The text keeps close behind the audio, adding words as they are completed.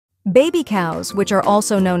Baby cows, which are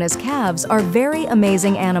also known as calves, are very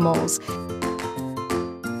amazing animals.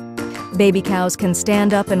 Baby cows can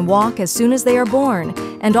stand up and walk as soon as they are born,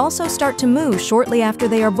 and also start to move shortly after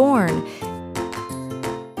they are born.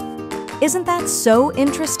 Isn't that so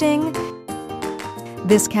interesting?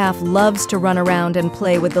 This calf loves to run around and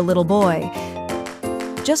play with the little boy.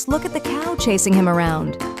 Just look at the cow chasing him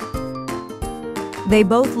around. They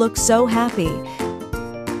both look so happy.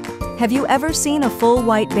 Have you ever seen a full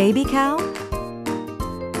white baby cow?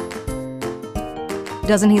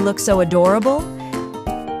 Doesn't he look so adorable?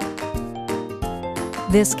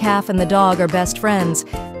 This calf and the dog are best friends.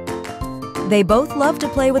 They both love to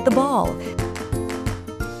play with the ball.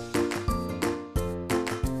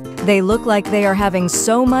 They look like they are having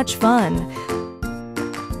so much fun.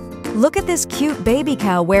 Look at this cute baby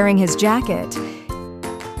cow wearing his jacket.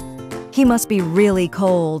 He must be really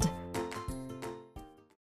cold.